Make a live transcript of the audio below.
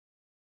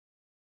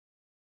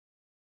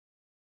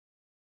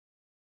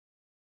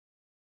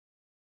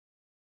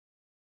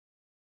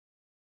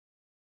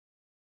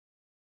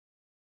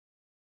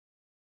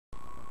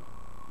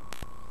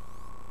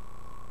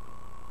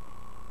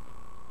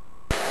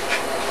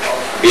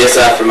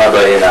BSI for my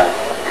buddy and I.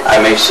 I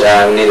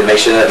need to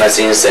make sure that my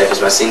scene is safe.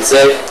 Is my scene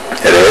safe?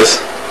 It is.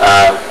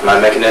 My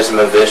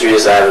mechanism of entry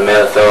is I have a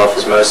male that fell off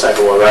his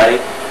motorcycle while riding.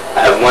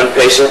 I have one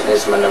patient.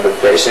 This is my number of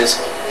patients.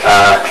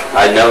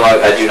 I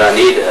do not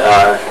need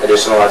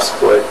additional life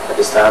support at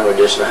this time or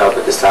additional help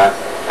at this time,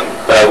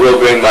 but I will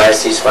bring my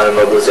C-spine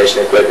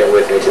mobilization equipment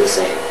with me to the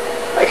scene.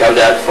 I come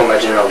down for my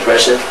general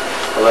impression.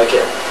 I look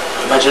at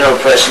my general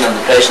impression of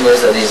the patient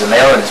is that he's a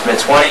male in his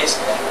mid-20s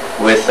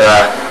with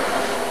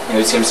who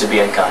seems to be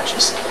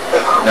unconscious.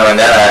 Knowing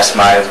that, I ask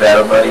my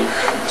battle buddy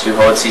to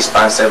hold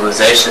C-spine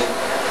stabilization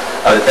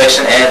of the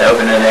patient and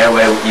open an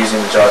airway using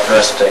the jaw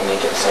thrust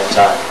technique at the same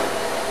time.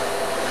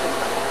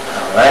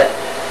 Alright,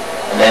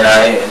 and then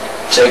I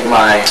check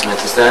my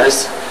mental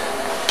status.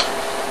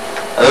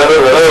 Hello,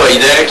 are you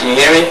there? Can you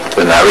hear me?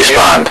 Did not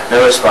respond.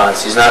 No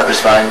response. He's not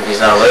responding.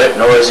 He's not alert,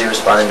 nor is he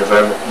responding to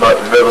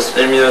verbal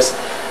stimulus.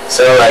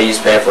 So I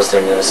use painful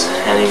stimulus,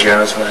 and he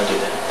groans when I do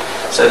that.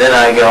 So then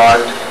I go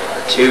on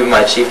to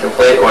my chief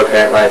complaint or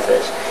apparent life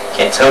threats.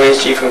 Can't tell me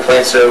his chief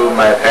complaint, so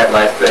my apparent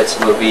life threats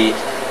will be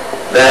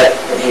that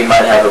he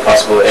might have a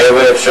possible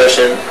airway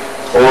obstruction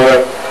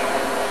or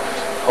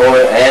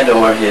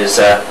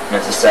his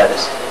mental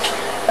status.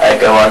 I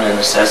go on and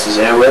assess his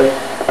airway,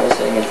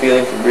 listening and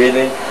feeling for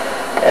breathing,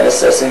 and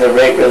assessing the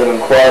rate, rhythm,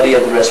 and quality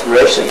of the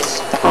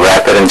respirations.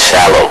 Rapid and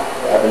shallow.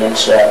 Rapid and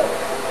shallow.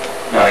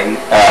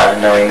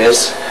 Knowing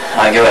this,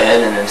 I go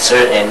ahead and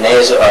insert a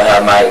nasal, or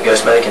have my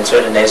ghost medic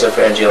insert a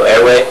nasopharyngeal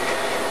airway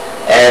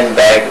and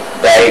bag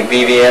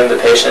BVM the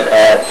patient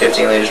at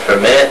 15 liters per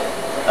minute,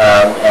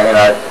 and then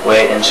I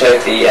wait and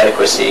check the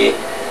adequacy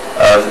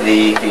of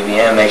the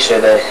BVM, make sure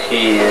that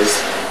he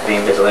is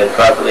being ventilated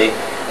properly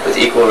with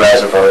equal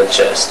rise and fall of the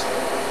chest.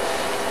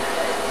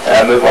 And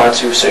I move on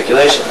to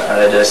circulation.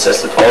 I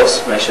assess the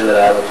pulse, make sure that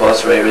I have a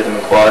pulse rate, rhythm,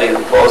 and quality of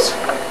the pulse.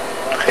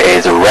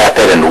 It's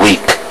rapid and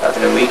weak.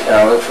 Rapid and weak, and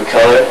I look for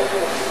color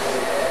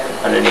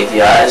underneath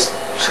the eyes,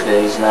 so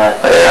that he's not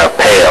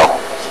pale.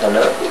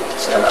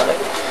 Cyanotic.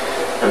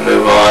 I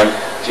move on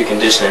to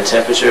condition and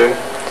temperature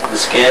of the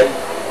skin.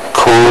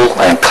 Cool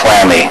and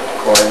clammy.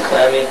 Cool and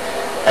clammy.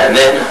 And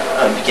then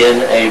I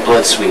begin a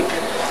blood sweep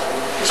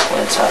at this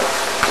point in time.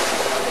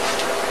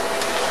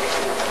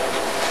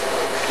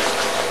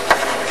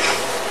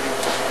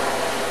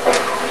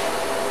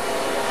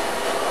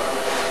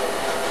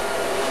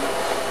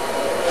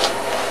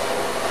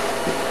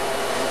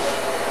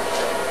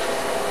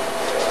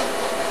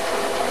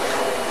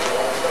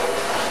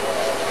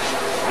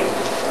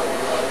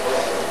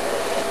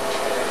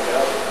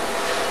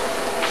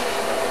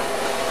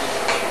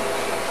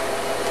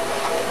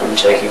 I'm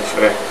checking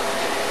for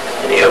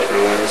any open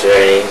wounds or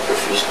any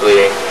profuse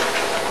bleeding.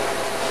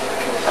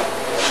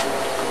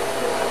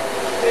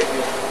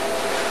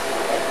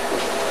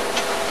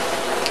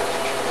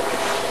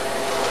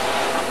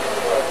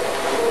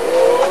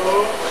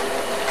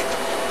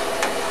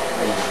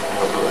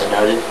 No blood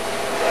noted.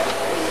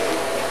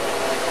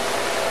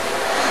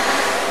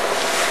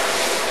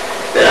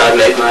 Then I would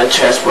make my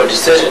transport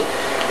decision.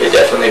 It'd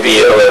definitely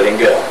be a load and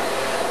go.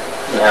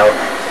 Now,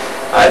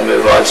 I'd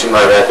move on to my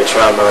rapid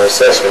trauma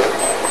assessment.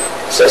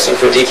 Assessing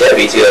for decap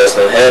BTLS,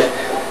 no head.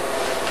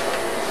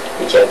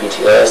 Decap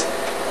BTLS.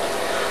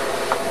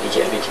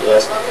 Decap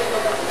BTLS.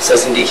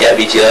 Assessing decap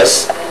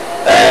BTLS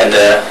and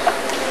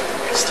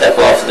step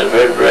off the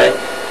vertebrae.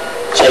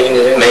 Checking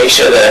to make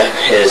sure that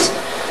his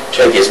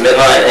trachea is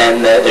midline and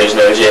that there's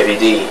no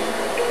JVD.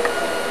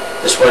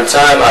 This one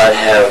time I'd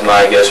have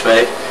my ghost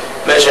medic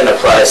measure and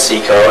apply a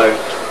C-collar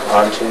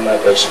onto my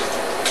patient.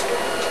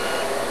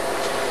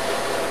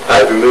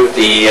 I've removed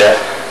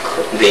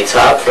the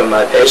top from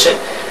my patient,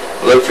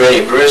 look for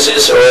any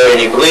bruises or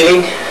any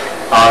bleeding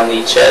on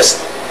the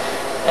chest,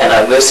 and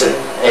I've listened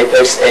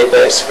apex to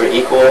apex for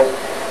equal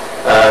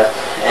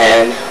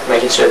and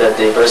making sure that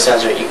the birth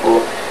sounds are equal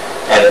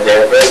and that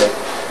they're present.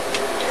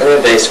 And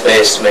then base to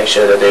base to make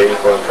sure that they're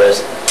equal and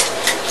present.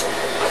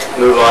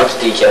 Move on to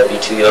decap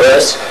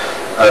BTLS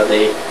of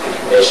the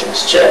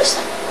patient's chest.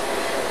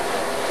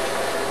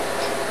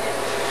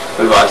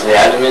 Move on to the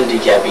abdomen,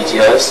 decap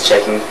BTLS,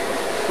 checking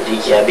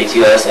decap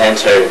BTLS and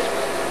turd.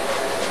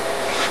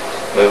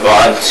 Move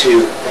on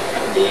to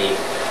the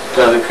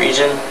pelvic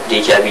region,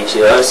 decap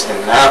BTLS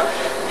and out,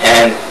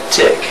 and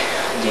tick.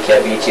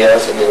 Decap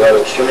BTLS at the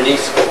lower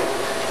extremities.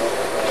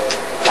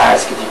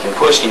 Ask if you can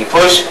push. Can you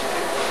push?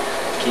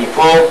 Can you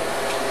pull?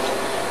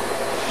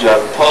 Do you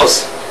have a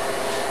pulse?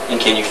 And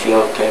can you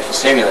feel painful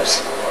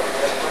stimulus?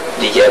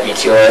 Decap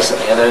BTLS on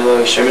the other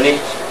lower extremity.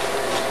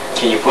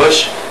 Can you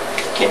push?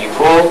 Can you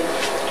pull?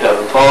 Do you have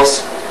a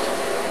pulse?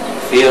 Can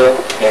you feel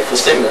painful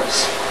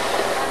stimulus?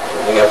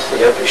 Moving up to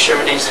the upper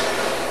extremities.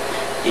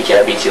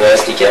 Decap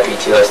BTLS, decap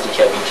BTLS,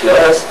 decap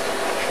BTLS.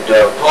 Do you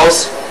have a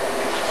pulse?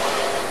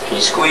 Can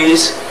you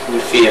squeeze? Can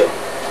you feel?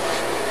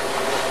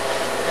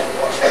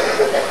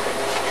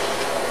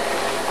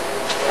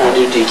 I'll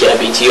do decap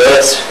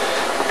BTLS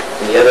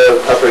in the other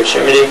upper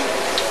extremity.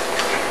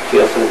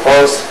 Feel for the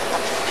pulse.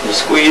 Can you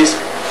squeeze?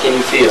 Can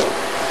you feel? At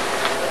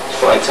this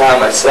point in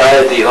time, I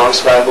slide the long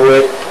spine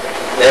board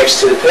next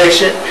to the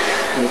patient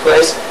in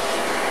place.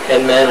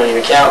 Head and men on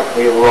your count.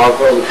 We will log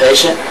roll the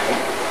patient.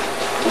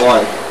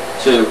 1,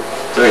 2,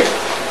 3.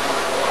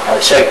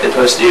 I'll check the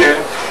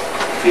posterior.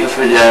 Feel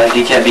for the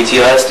decap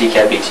BTLS,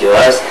 decap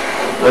BTLS.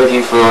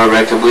 Looking for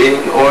rectal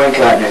bleeding or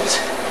incontinence.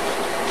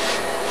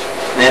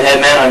 Then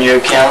head man on your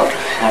count.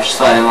 After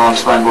sliding along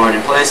spine board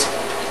in place,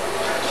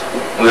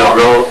 we'll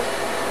roll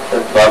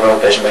the log roll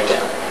the patient back down.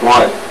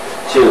 1,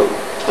 2,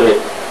 3.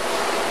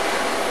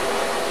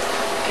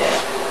 Okay.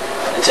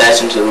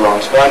 Attach him to the long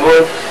spine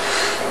board,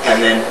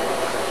 and then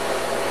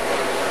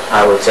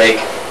I will take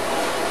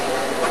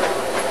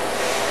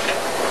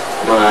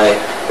my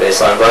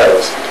baseline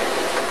vitals.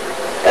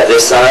 At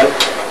this time,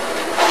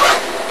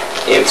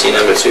 EMT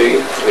number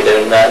 2, we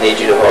do not need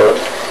you to hold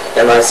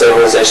inline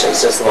stabilization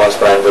since the long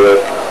spine board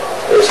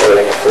is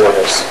holding it for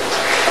us.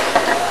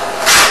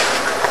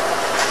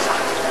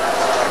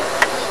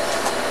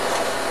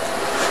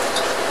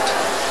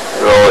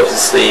 Roll up the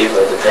sleeve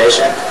of the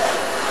patient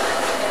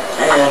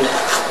and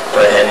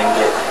go ahead and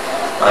get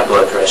my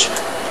blood pressure.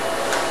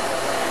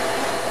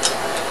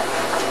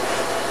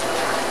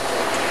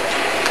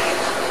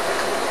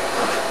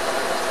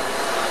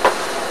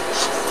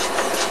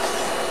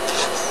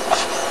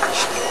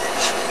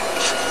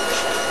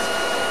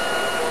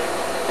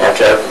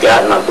 After I've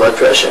gotten my blood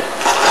pressure,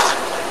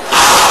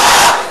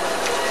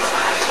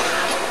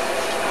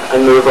 I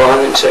move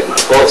on and check my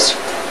pulse.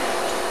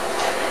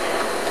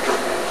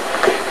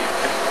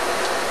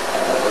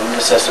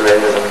 Assess the rate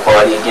of rhythm and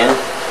quality again.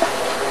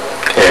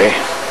 Okay.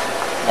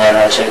 And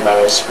I check my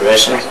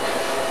respirations.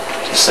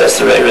 Assess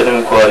the rate, rhythm,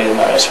 and quality of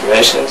my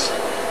respirations.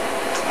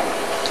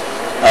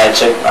 I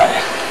check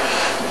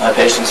my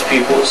patient's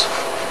pupils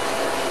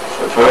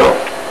for pearl.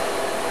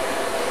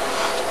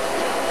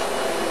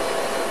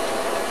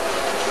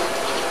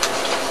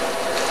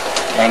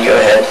 And go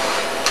ahead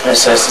and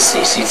assess the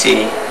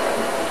CCT,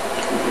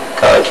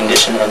 color,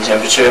 condition, and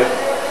temperature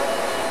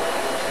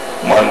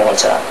one more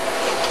time.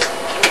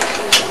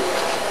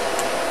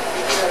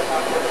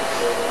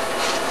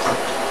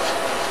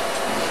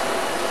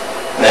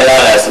 Then I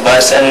would ask the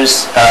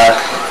bystanders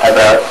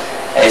about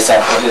a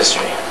sample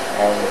history.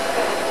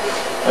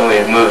 And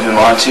we'd move him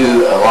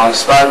onto a long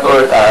spine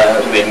board.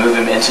 We'd move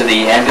him into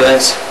the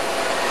ambulance.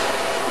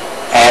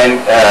 And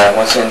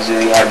once into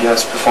the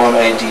ambulance, perform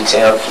a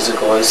detailed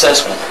physical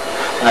assessment.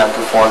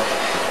 Perform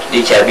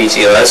decap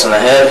BTLS on the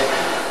head.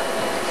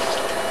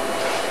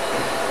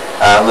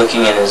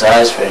 Looking in his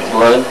eyes for any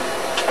blood.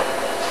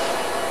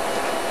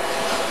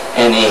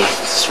 Any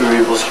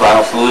cerebral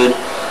spinal fluid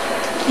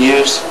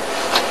use.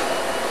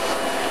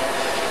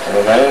 And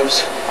the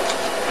nerves.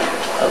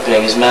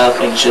 Opening his mouth,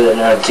 making sure that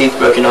there are teeth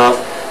broken off,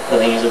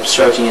 nothing is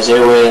obstructing his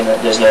airway, and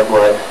that there's no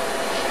blood.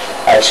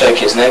 I check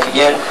his neck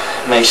again,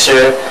 make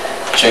sure,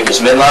 check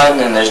his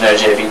midline, and there's no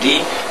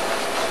JVD.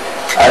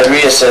 I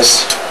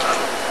reassess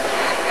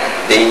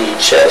the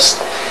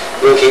chest,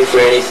 looking for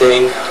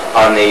anything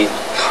on the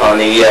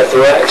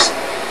thorax,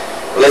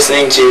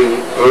 listening to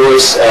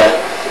voice,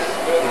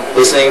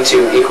 listening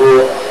to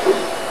equal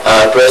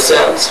breath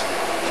sounds,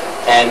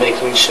 and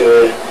making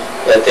sure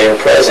that they're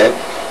present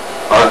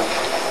on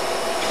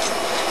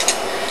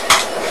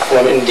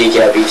performing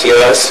decap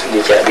BTLS,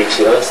 decap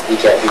BTLS,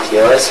 decap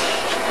BTLS.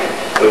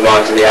 Move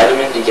on to the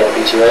abdomen, decap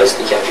BTLS,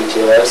 decap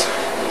BTLS,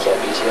 decap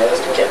BTLS,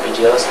 decap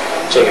BTLS.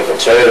 Checking for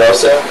turret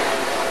also.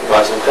 Move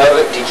on to the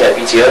pelvic, decap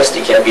BTLS,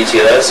 decap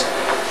BTLS,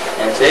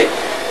 and take.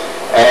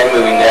 And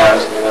moving down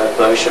to the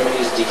lower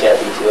extremities,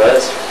 decap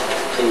BTLS.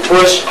 Can you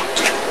push?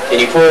 Can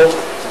you pull?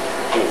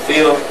 Can you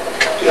feel?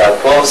 Do you have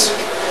a pulse?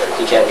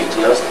 Decap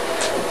BTLS.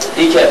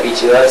 Decap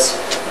BTLS.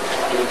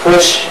 Can you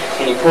push?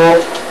 Can you pull?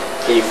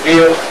 Can you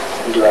feel?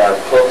 And do I have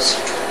a pulse?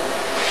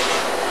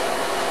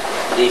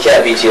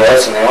 Decap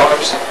BTLS in the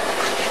arms.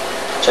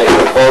 Check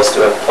your pulse.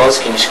 Do I have a pulse?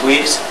 Can you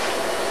squeeze?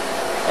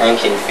 And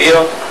can you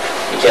feel?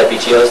 Decap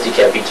BTLS.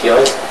 Decap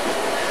BTLS.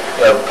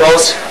 Do I have a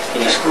pulse?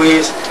 Can you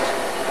squeeze?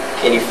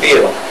 Can you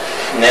feel?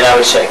 And then I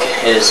would check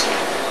his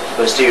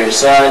posterior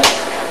side,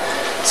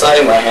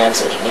 sliding my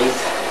hands underneath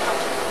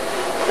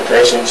the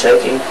patient,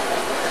 checking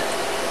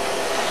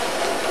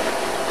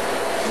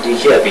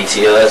decap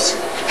BTLS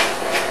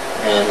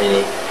and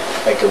any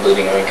rectal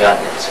bleeding or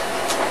incontinence.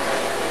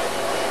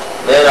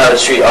 Then I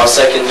would treat all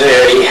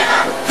secondary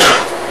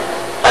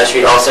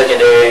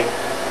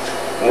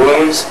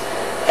wounds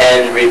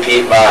and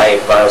repeat my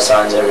vital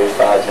signs every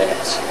 5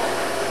 minutes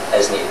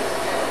as needed.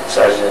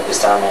 Sergeant, at this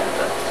time,